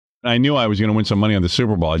I knew I was going to win some money on the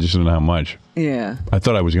Super Bowl. I just didn't know how much. Yeah. I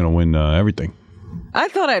thought I was going to win everything. I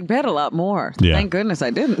thought I'd bet a lot more. Yeah. Thank goodness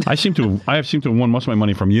I didn't. I seem to have won most of my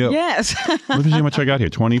money from you. Yes. Look at how much I got here.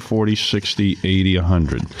 20, 40, 60, 80,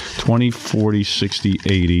 100. 20, 40, 60,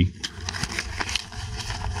 80,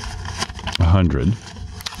 100.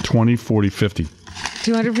 20, 40, 50.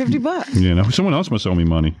 $250. You know, someone else must owe me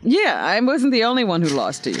money. Yeah, I wasn't the only one who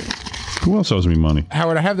lost to you. Who else owes me money?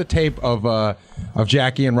 Howard, I have the tape of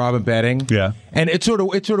Jackie and Robin betting. Yeah. And it's sort of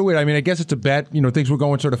weird. I mean, I guess it's a bet. You know, things were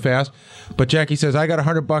going sort of fast. But Jackie says, I got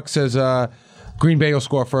 $100, says Green Bay will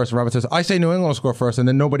score first. And Robin says, I say New England will score first. And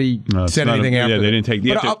then nobody said anything after. Yeah, they didn't take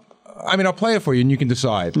the... But I'll play it for you and you can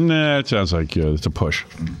decide. Nah, it sounds like it's a push.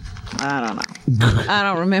 I don't know. I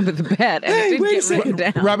don't remember the bet. And it didn't get written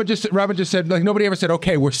down. Robin just said, like, nobody ever said,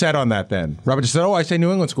 okay, we're set on that then. Robin just said, I say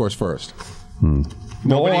New England scores first.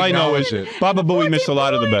 Well, all I know is Baba Booey missed a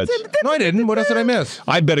lot of the bets. No, I didn't. What else did I miss?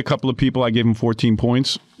 I bet a couple of people. I gave him 14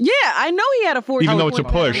 points. Yeah, I know he had a 14 Even though it's a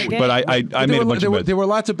push, but I made a bunch of bets. There were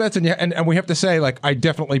lots of bets, and we have to say, like, I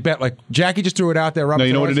definitely bet. Like, Jackie just threw it out there. Robin no,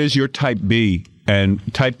 you know what it is? You're type B, and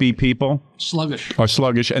type B people are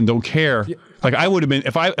sluggish and don't care. Yeah. Like I would have been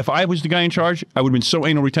if I was the guy in charge, I would have been so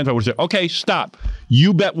anal retentive. I would have said, "Okay, stop.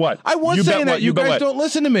 You bet what? I was saying that. You guys don't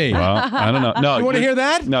listen to me. Well, I don't know. No, you want to hear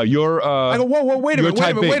that? No, you're. I go, whoa, wait a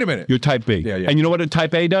minute. You're type B. Yeah. And you know what a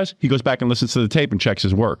type A does? He goes back and listens to the tape and checks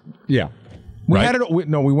his work. Yeah. We had it. We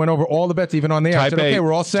went over all the bets, even on the air. I said, okay,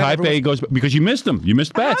 we're all set. Type A goes because you missed them. You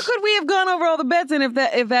missed bets. How could we have gone over all the bets and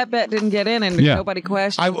if that bet didn't get in and nobody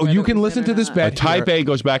questioned? You can listen to this bet. A type A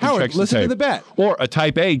goes back and checks the tape. Listen to the bet. Or a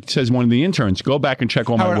type A says one of the interns, go back and check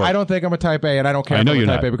all my work. I don't think I'm a type A, and I don't care. I know if I'm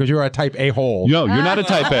you're a type not. A because you're a type A hole. No, you're not a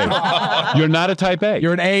type A. You're not a type A.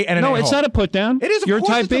 You're an A and an A hole. No, it's not a put down. It is. You're a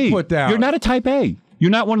type B. Put down. You're not a type A. You're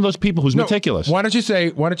not one of those people who's meticulous. Why don't you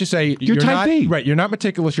say you're type not, B? Right, you're not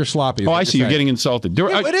meticulous. You're sloppy. Oh, I see. You're getting insulted.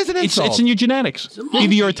 It is an insult. It's in your genetics.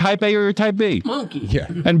 Either you're a type A or you're a type B. Monkey. Yeah.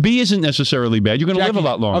 And B isn't necessarily bad. You're going to live a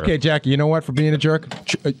lot longer. Okay, Jackie. You know what? For being a jerk,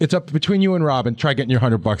 it's up between you and Robin. Try getting your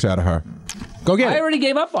 $100 out of her. Go get it. I already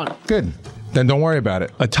gave up on it. Good. Then don't worry about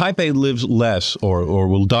it. A type A lives less or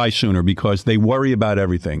will die sooner because they worry about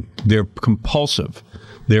everything. They're compulsive.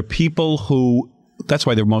 They're people who. That's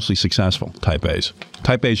why they're mostly successful, type A's.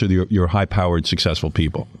 Type A's are your high-powered, successful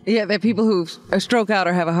people. Yeah, they're people who stroke out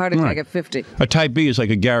or have a heart attack at 50. A type B is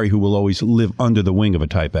like a Gary who will always live under the wing of a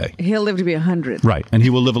type A. He'll live to be 100. Right, and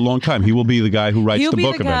he will live a long time. He will be the guy who writes the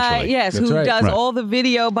book eventually. Yes, who does all the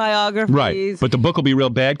video biographies. Right, but the book will be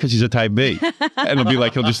real bad because he's a type B. And it'll be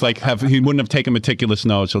like he wouldn't have taken meticulous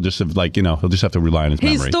notes. He'll just have he'll just have to rely on his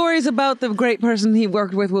memory. His stories about the great person he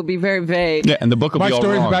worked with will be very vague. Yeah, and the book will be all wrong.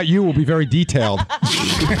 My stories about you will be very detailed.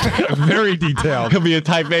 Very detailed. He'll be a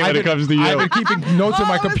type A when it comes to you. I've been keeping notes on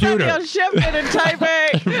my computer. Shipman and type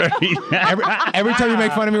A. every time you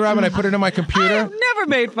make fun of me, Robin, I put it in my computer. I have never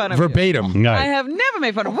made fun of verbatim. you. I have never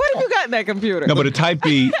made fun of you. What have you got in that computer? No, but a type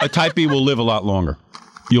B will live a lot longer.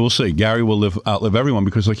 You will see. Gary will outlive everyone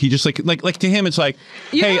because he just like to him it's like,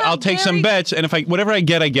 hey, I'll take some bets and whatever I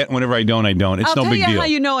get, whenever I don't, I don't. It's no big deal. I'll tell you how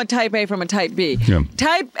you know a type A from a type B. Yeah.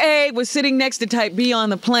 Type A was sitting next to type B on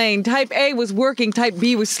the plane. Type A was working. Type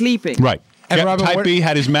B was sleeping. Right. And Robin, type B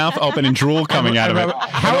had his mouth open and drool coming out of it.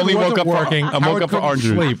 I only woke up working. I woke up for orange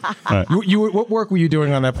juice. Right. What work were you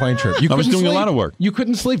doing on that plane trip? I was doing a lot of work. You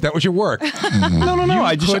couldn't sleep. That was your work. No.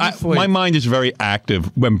 My mind is very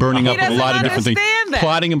active when burning up with a lot of different things,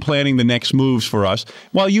 plotting and planning the next moves for us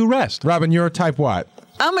while you rest. Robin, you're a type what?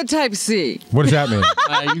 I'm a type C. What does that mean?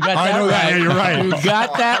 You got that I know right. that. Yeah, you're right. You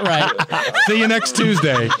got that right. See you next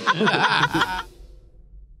Tuesday.